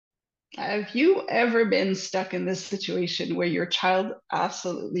Have you ever been stuck in this situation where your child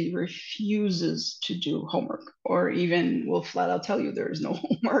absolutely refuses to do homework or even will flat out tell you there is no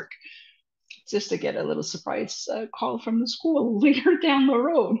homework just to get a little surprise call from the school later down the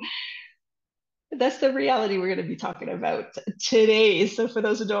road? That's the reality we're going to be talking about today. So, for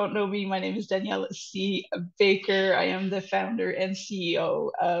those who don't know me, my name is Danielle C. Baker. I am the founder and CEO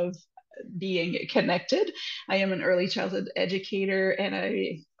of Being Connected. I am an early childhood educator and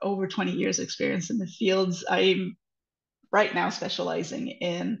I over 20 years experience in the fields. I'm right now specializing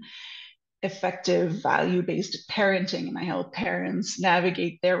in effective value-based parenting, and I help parents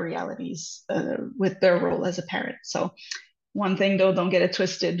navigate their realities with their role as a parent. So one thing though, don't get it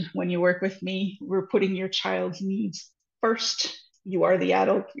twisted. When you work with me, we're putting your child's needs first. You are the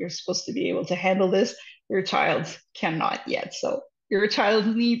adult. You're supposed to be able to handle this. Your child cannot yet. So your child's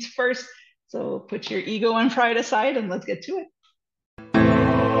needs first. So put your ego and pride aside and let's get to it.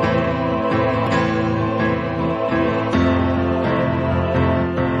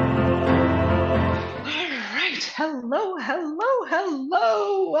 All right. Hello, hello,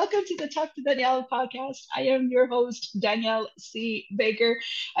 hello. Welcome to the Talk to Danielle podcast. I am your host, Danielle C. Baker.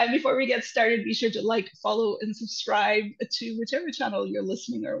 And before we get started, be sure to like, follow, and subscribe to whichever channel you're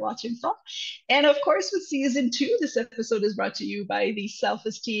listening or watching from. And of course, with season two, this episode is brought to you by the Self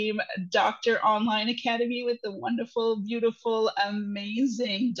Esteem Doctor Online Academy with the wonderful, beautiful,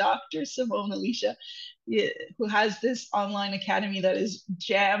 amazing Dr. Simone Alicia, who has this online academy that is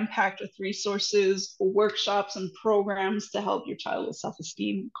jam packed with resources, workshops, and programs to help your child with self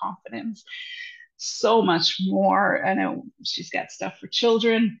esteem, confidence, so much more. I know she's got stuff for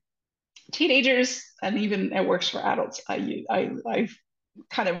children, teenagers, and even it works for adults. I've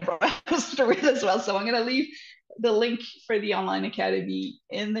kind of browsed through it as well. So I'm going to leave the link for the online academy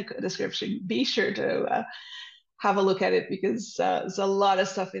in the description. Be sure to have a look at it because there's a lot of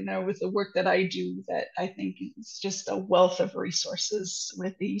stuff in there with the work that I do that I think is just a wealth of resources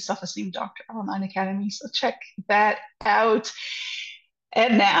with the Self Esteem Doctor Online Academy. So check that out.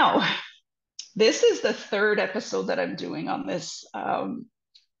 And now, this is the third episode that I'm doing on this.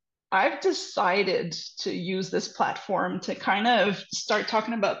 I've decided to use this platform to kind of start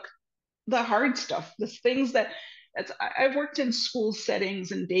talking about the hard stuff, the things that I've worked in school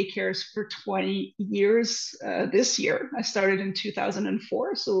settings and daycares for 20 years. This year, I started in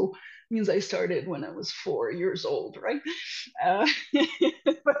 2004, so it means I started when I was 4 years old, right? Uh,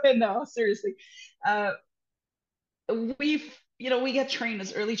 but no, seriously, uh, we get trained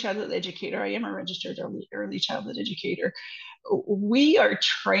as early childhood educator. I am a registered early childhood educator. We are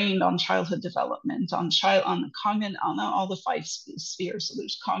trained on childhood development, on the cognitive, on all the five spheres. So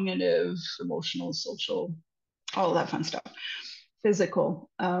there's cognitive, emotional, social, all of that fun stuff, physical.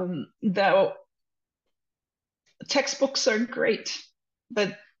 Though textbooks are great,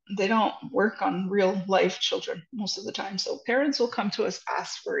 but they don't work on real life children most of the time. So parents will come to us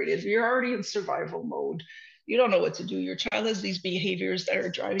aspirated. You're already in survival mode. You don't know what to do. Your child has these behaviors that are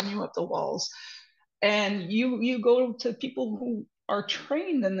driving you up the walls. And you go to people who are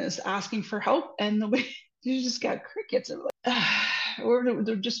trained in this asking for help, and the way you just got crickets. Or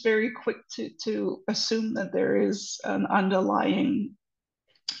they're just very quick to assume that there is an underlying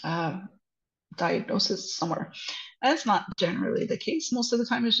uh, diagnosis somewhere. That's not generally the case. Most of the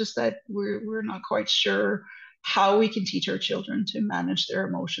time, it's just that we're not quite sure how we can teach our children to manage their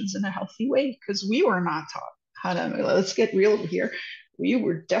emotions in a healthy way because we were not taught how to. Let's get real here. We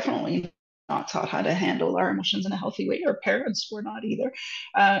were definitely not taught how to handle our emotions in a healthy way. Our parents were not either.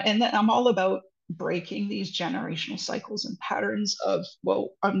 And then I'm all about breaking these generational cycles and patterns of,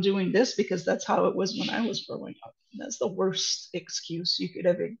 well, I'm doing this because that's how it was when I was growing up. And that's the worst excuse you could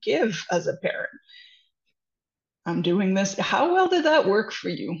ever give as a parent. I'm doing this. How well did that work for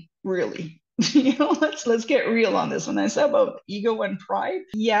you, really? Let's get real on this. When I said about ego and pride,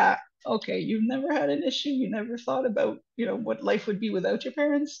 yeah, okay, you've never had an issue. You never thought about, what life would be without your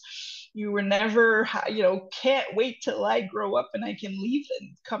parents. You were never, can't wait till I grow up and I can leave. And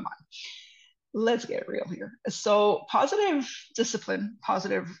come on, let's get real here. So positive discipline,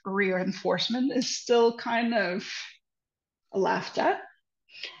 positive reinforcement is still kind of laughed at,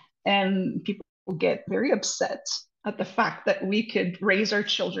 and people get very upset at the fact that we could raise our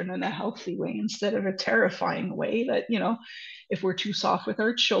children in a healthy way instead of a terrifying way that, if we're too soft with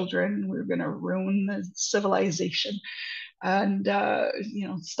our children, we're going to ruin the civilization. And,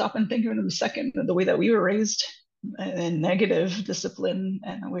 stop and think of it in a second, the way that we were raised and negative discipline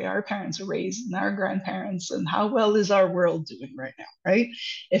and the way our parents were raised and our grandparents, and how well is our world doing right now, right?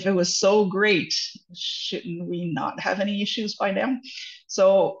 If it was so great, shouldn't we not have any issues by now?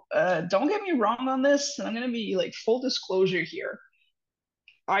 So don't get me wrong on this, and I'm going to be like full disclosure here.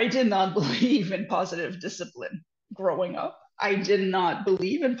 I did not believe in positive discipline growing up. I did not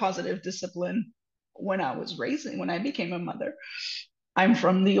believe in positive discipline when I became a mother. I'm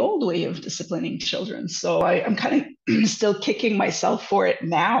from the old way of disciplining children. So I'm kind of still kicking myself for it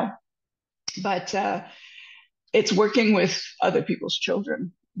now. But it's working with other people's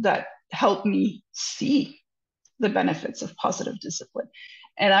children that help me see the benefits of positive discipline.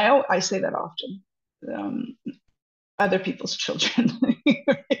 And I say that often. Um, Other people's children.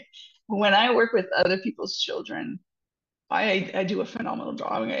 When I work with other people's children, I do a phenomenal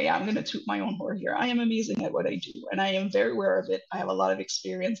job. I'm going to toot my own horn here. I am amazing at what I do, and I am very aware of it. I have a lot of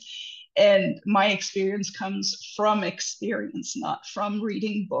experience, and my experience comes from experience, not from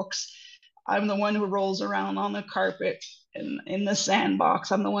reading books. I'm the one who rolls around on the carpet and in the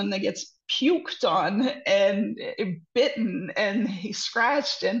sandbox. I'm the one that gets puked on and bitten and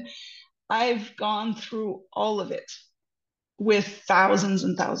scratched, and I've gone through all of it with thousands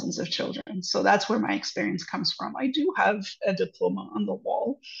and thousands of children. So that's where my experience comes from. I do have a diploma on the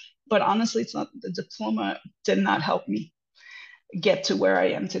wall, but honestly, it's not the diploma did not help me get to where I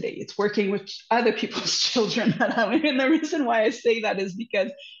am today. It's working with other people's children. And the reason why I say that is because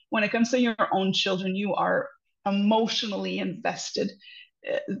when it comes to your own children, you are emotionally invested.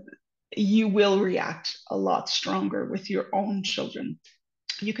 You will react a lot stronger with your own children.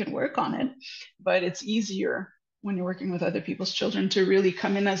 You can work on it, but it's easier when you're working with other people's children to really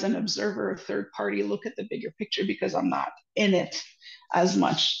come in as an observer, a third party, look at the bigger picture because I'm not in it as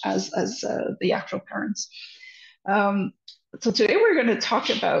much as the actual parents. Um, so today we're going to talk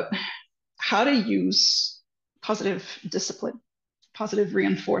about how to use positive discipline, positive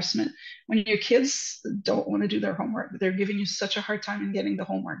reinforcement. When your kids don't want to do their homework, they're giving you such a hard time in getting the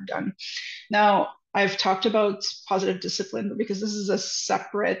homework done. Now, I've talked about positive discipline because this is a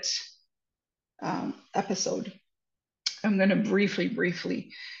separate episode. I'm going to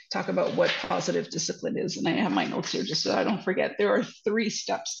briefly talk about what positive discipline is. And I have my notes here just so I don't forget. There are 3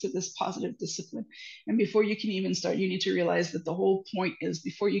 steps to this positive discipline. And before you can even start, you need to realize that the whole point is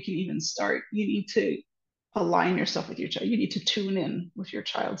before you can even start, you need to align yourself with your child. You need to tune in with your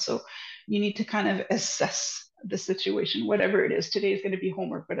child. So you need to kind of assess the situation, whatever it is. Today is going to be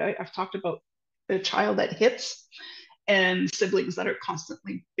homework, but I've talked about a child that hits and siblings that are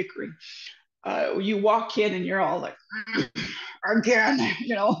constantly bickering. You walk in and you're all like, again,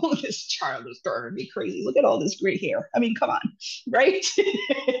 this child is driving me crazy. Look at all this gray hair. I mean, come on, right?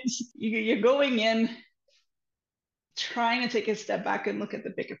 You're going in trying to take a step back and look at the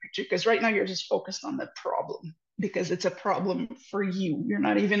bigger picture because right now you're just focused on the problem because it's a problem for you. You're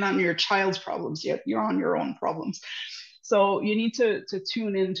not even on your child's problems yet. You're on your own problems. So you need to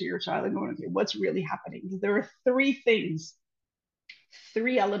tune into your child and go, okay, what's really happening? There are 3 things,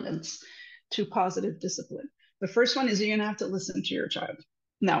 3 elements to positive discipline. The first one is you're going to have to listen to your child.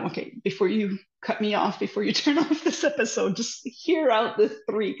 Now, okay, before you cut me off, before you turn off this episode, just hear out the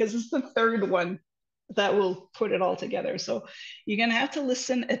 3 because it's the third one that will put it all together. So you're going to have to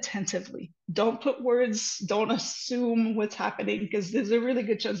listen attentively. Don't put words, don't assume what's happening because there's a really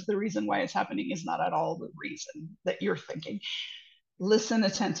good chance the reason why it's happening is not at all the reason that you're thinking. Listen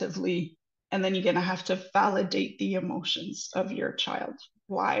attentively, and then you're going to have to validate the emotions of your child.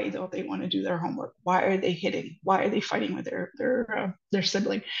 Why don't they want to do their homework? Why are they hitting? Why are they fighting with their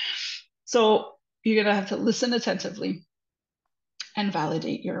sibling? So you're going to have to listen attentively and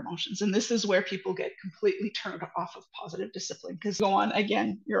validate your emotions. And this is where people get completely turned off of positive discipline because go on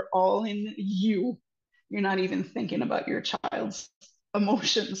again, you're all in you. You're not even thinking about your child's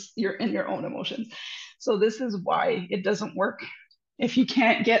emotions. You're in your own emotions. So this is why it doesn't work. If you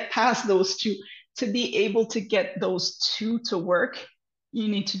can't get past those 2, to be able to get those 2 to work, you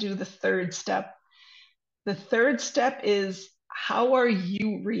need to do the 3rd step. The 3rd step is how are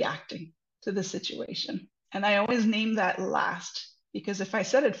you reacting to the situation? And I always name that last because if I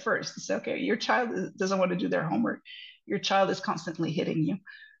said it first, it's okay, your child doesn't want to do their homework. Your child is constantly hitting you.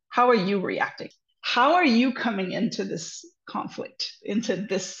 How are you reacting? How are you coming into this conflict, into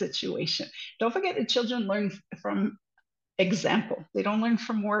this situation? Don't forget that children learn from example. They don't learn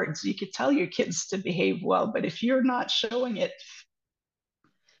from words. You could tell your kids to behave well, but if you're not showing it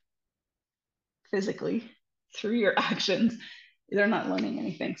physically through your actions, they're not learning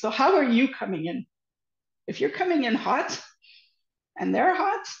anything. So how are you coming in? If you're coming in hot and they're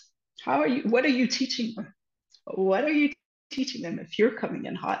hot, what are you teaching them? What are you teaching them if you're coming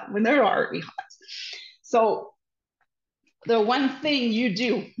in hot when they're already hot? So the one thing you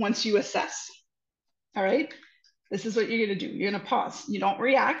do once you assess, all right, this is what you're going to do. You're going to pause. You don't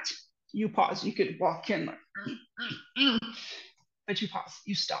react. You pause. You could walk in like, but you pause.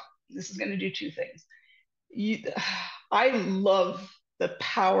 You stop. This is going to do 2 things. I love the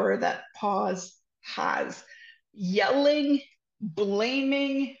power that pause has. Yelling,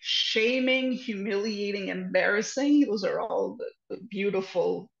 blaming, shaming, humiliating, embarrassing, those are all the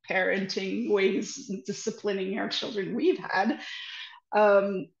beautiful parenting ways and disciplining our children we've had.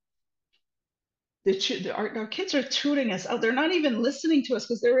 Um, our kids are tuning us out. They're not even listening to us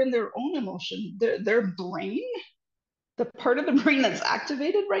because they're in their own emotion. Their brain, the part of the brain that's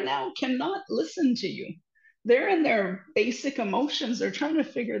activated right now, cannot listen to you. They're in their basic emotions. They're trying to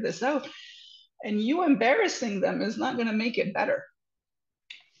figure this out. And you embarrassing them is not going to make it better.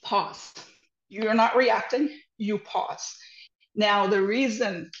 Pause. You're not reacting, you pause. Now, the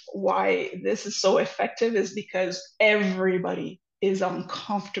reason why this is so effective is because everybody is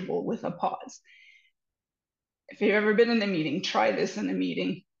uncomfortable with a pause. If you've ever been in a meeting, try this in a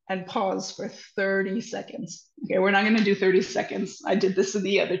meeting and pause for 30 seconds. Okay, we're not going to do 30 seconds. I did this in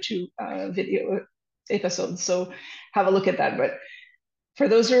the other two video episodes, so have a look at that. But for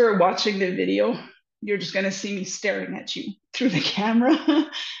those who are watching the video, you're just going to see me staring at you through the camera.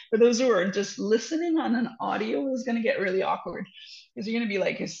 For those who are just listening on an audio, is going to get really awkward because you're going to be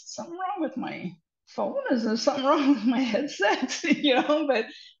like, is something wrong with my phone? Is there something wrong with my headset? But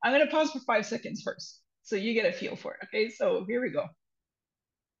I'm going to pause for 5 seconds first. So you get a feel for it. Okay, so here we go.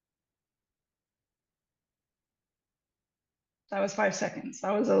 That was 5 seconds.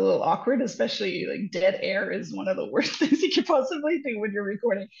 That was a little awkward, especially like dead air is one of the worst things you could possibly do when you're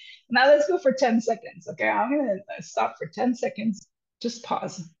recording. Now let's go for 10 seconds. Okay, I'm gonna stop for 10 seconds. Just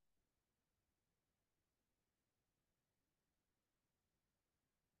pause.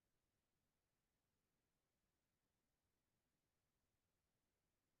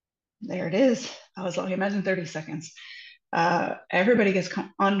 There it is. That was long. Imagine 30 seconds. Everybody gets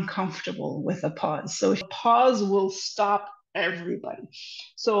uncomfortable with a pause. So a pause will stop everybody.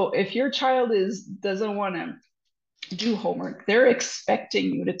 So if your child doesn't want to do homework, they're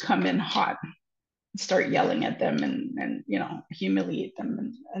expecting you to come in hot, start yelling at them and humiliate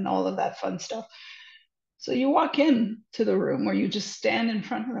them and all of that fun stuff. So you walk in to the room or you just stand in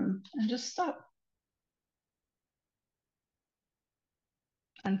front of them and just stop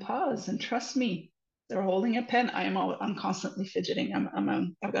and pause and trust me. They're holding a pen. I'm constantly fidgeting.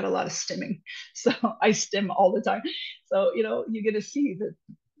 I've got a lot of stimming, so I stim all the time. So you get to see that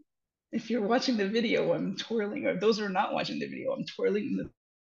if you're watching the video, I'm twirling, or those who are not watching the video, I'm twirling the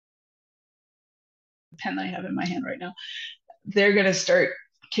pen I have in my hand right now. They're going to start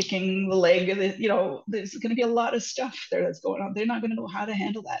kicking the leg. There's going to be a lot of stuff there that's going on. They're not going to know how to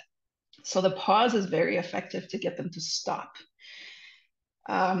handle that. So the pause is very effective to get them to stop.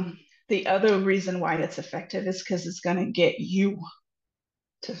 The other reason why it's effective is because it's going to get you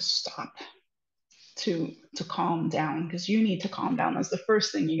to stop, to calm down, because you need to calm down. That's the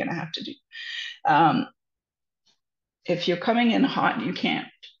first thing you're going to have to do. If you're coming in hot, you can't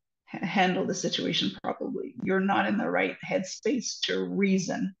handle the situation properly. You're not in the right headspace to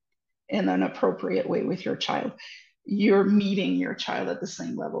reason in an appropriate way with your child. You're meeting your child at the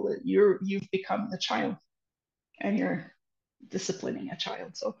same level. You've become the child and you're disciplining a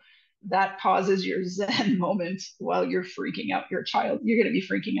child. So that pauses your zen moment while you're freaking out your child. You're going to be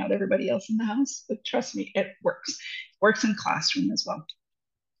freaking out everybody else in the house, but trust me, it works. It works in classroom as well.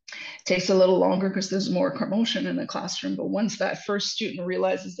 It takes a little longer because there's more commotion in the classroom, but once that first student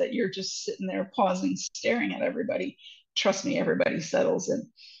realizes that you're just sitting there pausing, staring at everybody, trust me, everybody settles in.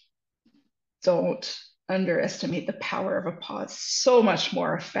 Don't underestimate the power of a pause. So much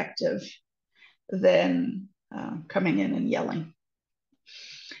more effective than coming in and yelling.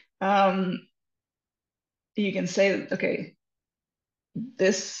 You can say, okay,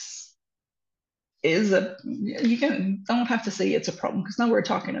 this is don't have to say it's a problem because now we're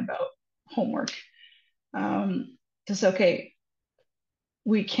talking about homework. Just okay,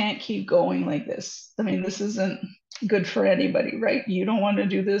 we can't keep going like this. I mean, this isn't good for anybody, right? You don't want to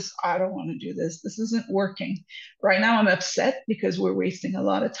do this. I don't want to do this. This isn't working. Right now, I'm upset because we're wasting a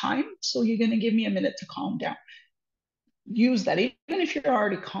lot of time. So you're going to give me a minute to calm down. Use that. Even if you're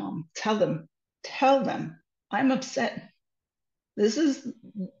already calm, tell them, I'm upset.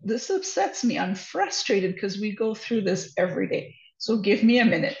 This upsets me. I'm frustrated because we go through this every day. So give me a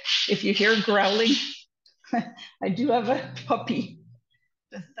minute. If you hear growling, I do have a puppy.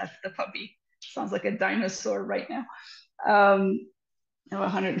 That's the puppy. Sounds like a dinosaur right now. I have a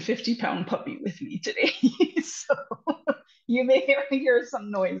 150-pound puppy with me today. So you may hear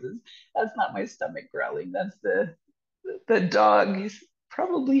some noises. That's not my stomach growling. That's the dog. He's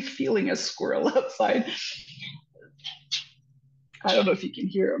probably feeling a squirrel outside. I don't know if you can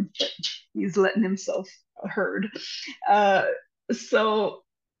hear him, but he's letting himself heard. So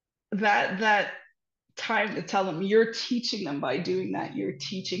that time to tell them you're teaching them by doing that. You're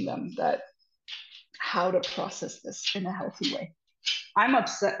teaching them that how to process this in a healthy way. I'm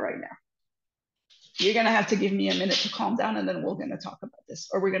upset right now. You're going to have to give me a minute to calm down, and then we're going to talk about this,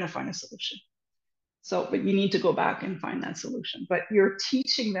 or we're going to find a solution. So, but you need to go back and find that solution. But you're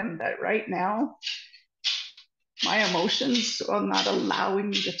teaching them that right now, my emotions are not allowing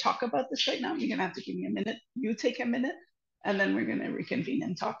me to talk about this right now. You're going to have to give me a minute. You take a minute, and then we're going to reconvene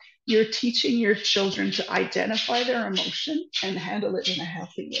and talk. You're teaching your children to identify their emotion and handle it in a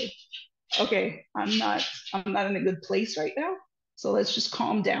healthy way. Okay, I'm not in a good place right now. So let's just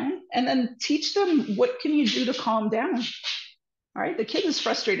calm down, and then teach them what can you do to calm down. All right, the kid is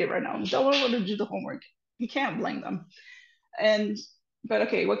frustrated right now. Don't want to do the homework. You can't blame them. But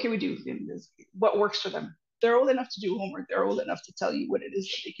okay, what can we do? What works for them? They're old enough to do homework. They're old enough to tell you what it is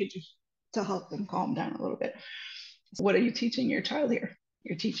that they can do to help them calm down a little bit. So what are you teaching your child here?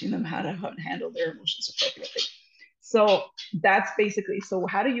 You're teaching them how to handle their emotions appropriately. So that's basically, so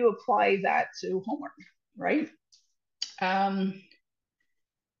how do you apply that to homework, right?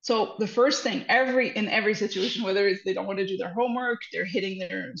 So the first thing, in every situation, whether it's they don't want to do their homework, they're hitting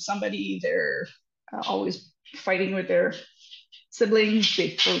somebody, they're always fighting with their siblings, they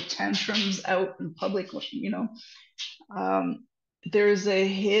throw tantrums out in public, there's a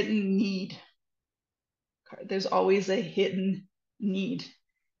hidden need. There's always a hidden need.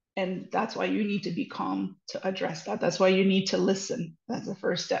 And that's why you need to be calm to address that. That's why you need to listen. That's the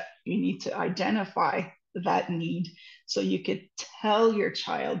first step. You need to identify that need so you could tell your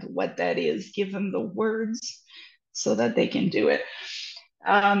child what that is, give them the words so that they can do it.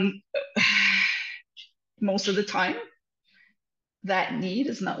 Most of the time, that need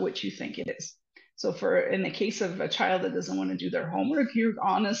is not what you think it is. So in the case of a child that doesn't want to do their homework, you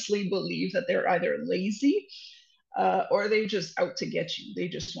honestly believe that they're either lazy or they just out to get you. They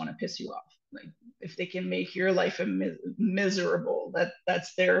just want to piss you off. Like if they can make your life miserable,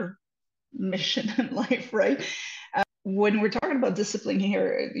 that's their mission in life, right? When we're talking about discipline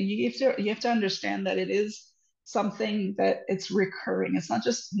here, you have to understand that it is something that it's recurring. It's not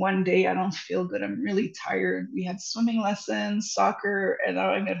just one day. I don't feel good. I'm really tired. We had swimming lessons, soccer, and now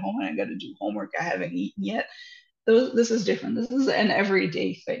I'm at home and I got to do homework. I haven't eaten yet. This is different. This is an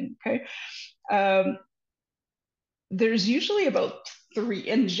everyday thing. Okay. There's usually about 3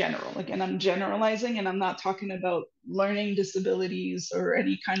 in general. Again, I'm generalizing and I'm not talking about learning disabilities or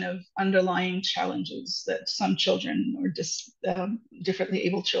any kind of underlying challenges that some children or differently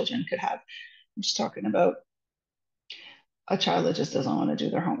able children could have. I'm just talking about a child that just doesn't want to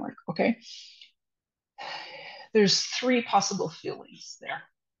do their homework. Okay. There's 3 possible feelings there,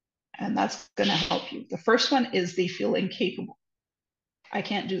 and that's going to help you. The first one is they feel incapable. I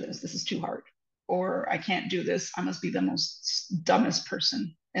can't do this. This is too hard. Or I can't do this. I must be the most dumbest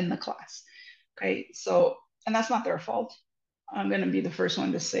person in the class. Okay. So, and that's not their fault. I'm going to be the first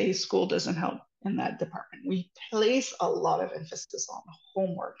one to say school doesn't help in that department. We place a lot of emphasis on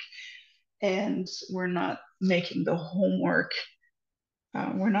homework, and we're not making the homework.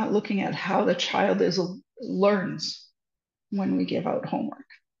 We're not looking at how the child learns when we give out homework.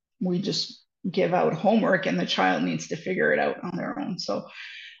 We just give out homework and the child needs to figure it out on their own. So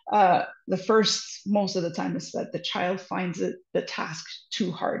the first, most of the time, is that the child finds the task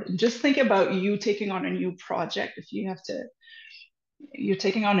too hard. And just think about you taking on a new project. If you're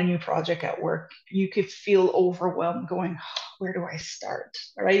taking on a new project at work, you could feel overwhelmed going, where do I start?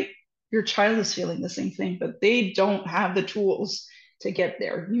 All right. Your child is feeling the same thing, but they don't have the tools to get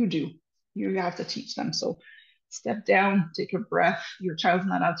there. You do. You have to teach them. So step down, take a breath. Your child's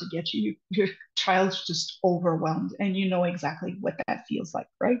not out to get you. Your child's just overwhelmed, and you know exactly what that feels like,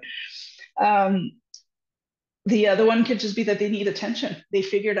 right? The other one could just be that they need attention. They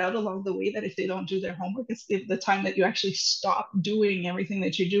figured out along the way that if they don't do their homework, it's the time that you actually stop doing everything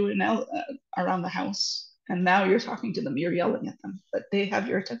that you're doing now around the house. And now you're talking to them, you're yelling at them, but they have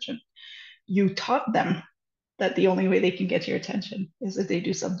your attention. You taught them that the only way they can get your attention is if they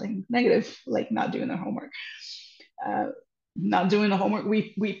do something negative, like not doing their homework. Not doing the homework,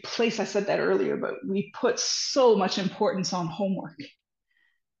 we place, I said that earlier, but we put so much importance on homework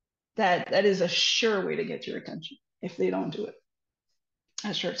that is a sure way to get your attention if they don't do it.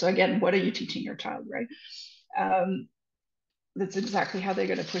 That's sure. So again, what are you teaching your child, right? That's exactly how they're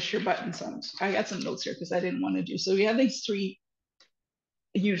going to push your buttons. I got some notes here because I didn't want to do. So we have these 3,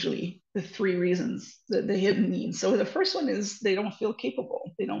 usually the 3 reasons, the hidden needs. So the first one is they don't feel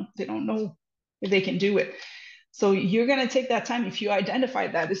capable. They don't know if they can do it. So you're going to take that time. If you identify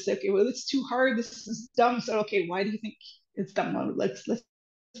that, it's okay, well, it's too hard. This is dumb. So, okay, why do you think it's dumb? Let's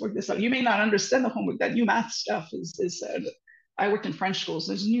work this out. You may not understand the homework. That new math stuff is I worked in French schools.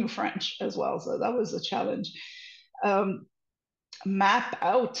 There's new French as well, so that was a challenge. Um, Map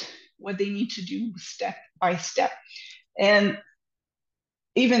out what they need to do step by step, and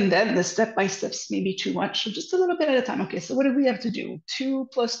even then, the step by steps may be too much. So just a little bit at a time. Okay, so what do we have to do? 2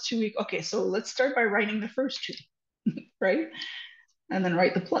 + 2 Okay, so let's start by writing the first two, right? And then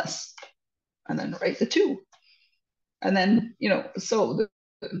write the plus, and then write the two, and then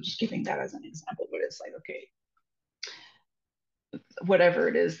I'm just giving that as an example, but it's like, okay, whatever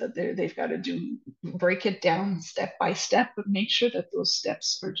it is that they've got to do, break it down step by step, but make sure that those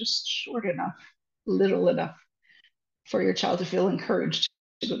steps are just short enough, little enough for your child to feel encouraged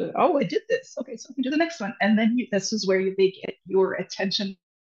to go to, oh, I did this. Okay, so I can do the next one. And then this is where they get your attention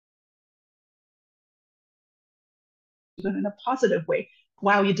in a positive way.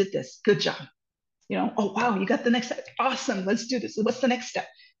 Wow, you did this. Good job. Oh, wow, you got the next step. Awesome. Let's do this. What's the next step?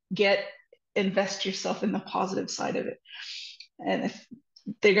 Invest yourself in the positive side of it. And if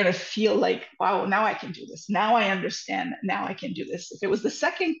they're going to feel like, wow, now I can do this. Now I understand. Now I can do this. If it was the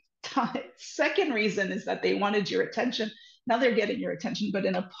second reason is that they wanted your attention, now they're getting your attention, but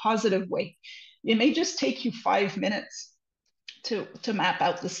in a positive way. It may just take you 5 minutes to map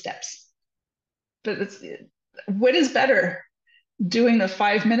out the steps. But what is better, doing the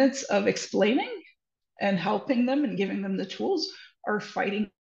 5 minutes of explaining and helping them and giving them the tools, or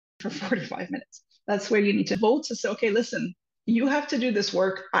fighting for 45 minutes? That's where you need to vote to say, okay, listen, you have to do this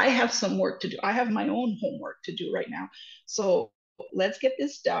work. I have some work to do. I have my own homework to do right now. So let's get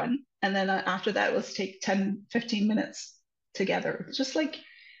this done. And then after that, let's take 10, 15 minutes together. Just like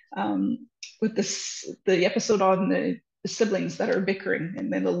with the episode on the siblings that are bickering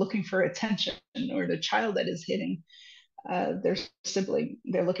and they're looking for attention, or the child that is hitting their sibling,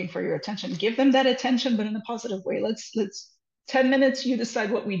 they're looking for your attention. Give them that attention, but in a positive way. Let's 10 minutes, you decide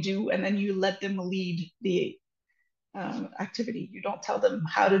what we do, and then you let them lead the activity. You don't tell them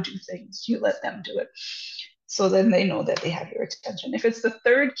how to do things, you let them do it. So then they know that they have your attention. If it's the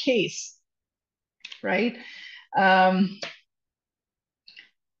third case, right,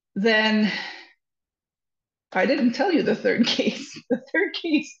 then I didn't tell you the third case. The third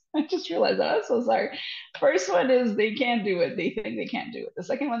case, I just realized that. I'm so sorry. First one is they can't do it. They think they can't do it. The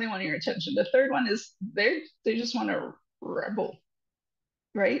second one, they want your attention. The third one is they just want to rebel,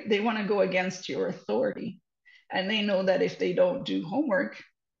 right? They want to go against your authority. And they know that if they don't do homework,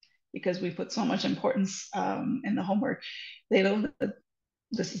 because we put so much importance in the homework, they know that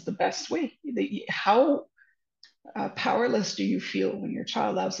this is the best way. How powerless do you feel when your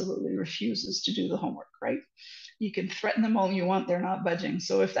child absolutely refuses to do the homework, right? You can threaten them all you want, they're not budging.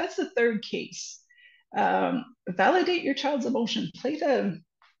 So if that's the third case, validate your child's emotion. Play the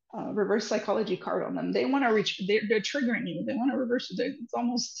reverse psychology card on them. They want to reach, they're triggering you. They want to reverse it. It's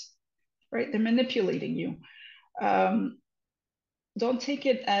almost, right? They're manipulating you. Don't take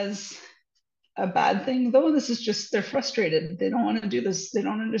it as a bad thing, though. This is just, they're frustrated. They don't want to do this. They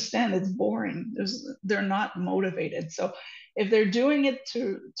don't understand. It's boring. They're not motivated. So if they're doing it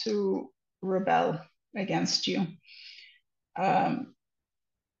to rebel against you,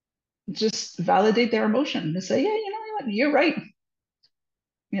 just validate their emotion and say, yeah, you know what, you're right.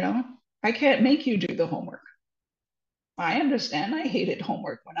 I can't make you do the homework. I understand. I hated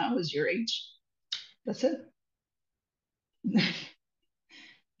homework when I was your age. That's it.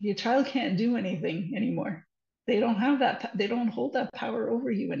 Your child can't do anything anymore. They don't have that. They don't hold that power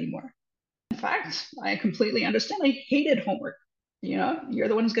over you anymore. In fact, I completely understand. I hated homework. You're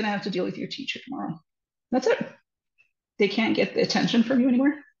the one who's going to have to deal with your teacher tomorrow. That's it. They can't get the attention from you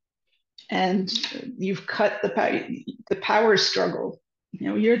anymore. And you've cut the power struggle.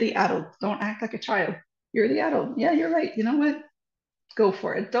 You're the adult. Don't act like a child. You're the adult. Yeah, you're right. You know what? Go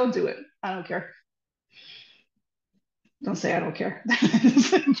for it. Don't do it. I don't care. Don't say I don't care.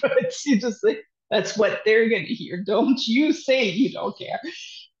 But you just say that's what they're going to hear. Don't you say you don't care.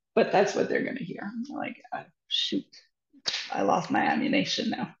 But that's what they're going to hear. Like, shoot, I lost my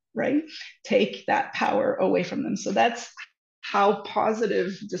ammunition now, right? Take that power away from them. So that's how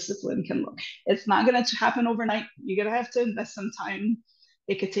positive discipline can look. It's not going to happen overnight. You're going to have to invest some time.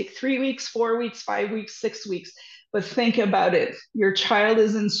 It could take 3 weeks, 4 weeks, 5 weeks, 6 weeks. But think about it. Your child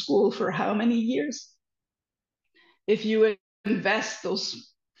is in school for how many years? If you invest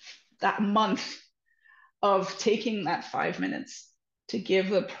that month of taking that 5 minutes to give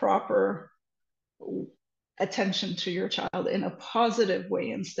the proper attention to your child in a positive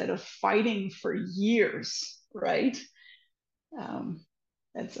way instead of fighting for years, right?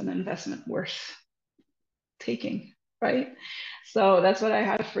 It's an investment worth taking, right? So that's what I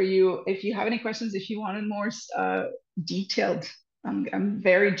have for you. If you have any questions, if you wanted more detailed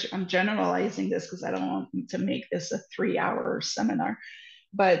I'm generalizing this because I don't want to make this a 3 hour seminar,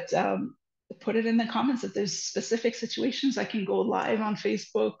 but put it in the comments if there's specific situations. I can go live on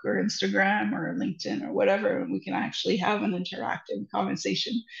Facebook or Instagram or LinkedIn or whatever, and we can actually have an interactive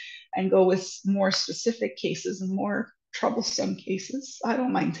conversation and go with more specific cases and more troublesome cases. I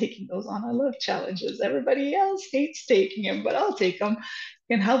don't mind taking those on. I love challenges. Everybody else hates taking them, but I'll take them.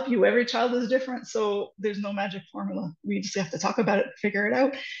 Can help you. Every child is different, so there's no magic formula. We just have to talk about it, figure it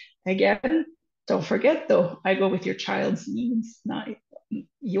out. Again, don't forget though, I go with your child's needs, not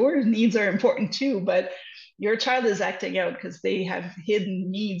your needs are important too, but your child is acting out because they have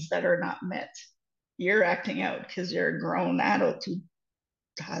hidden needs that are not met. You're acting out because you're a grown adult who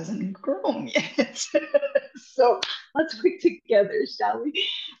hasn't grown yet. So let's work together, shall we?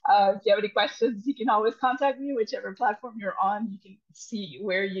 If you have any questions, you can always contact me, whichever platform you're on. You can see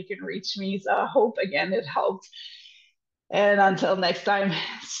where you can reach me. So I hope again it helped. And until next time,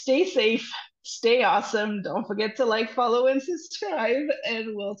 stay safe, stay awesome. Don't forget to like, follow, and subscribe,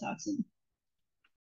 and we'll talk soon.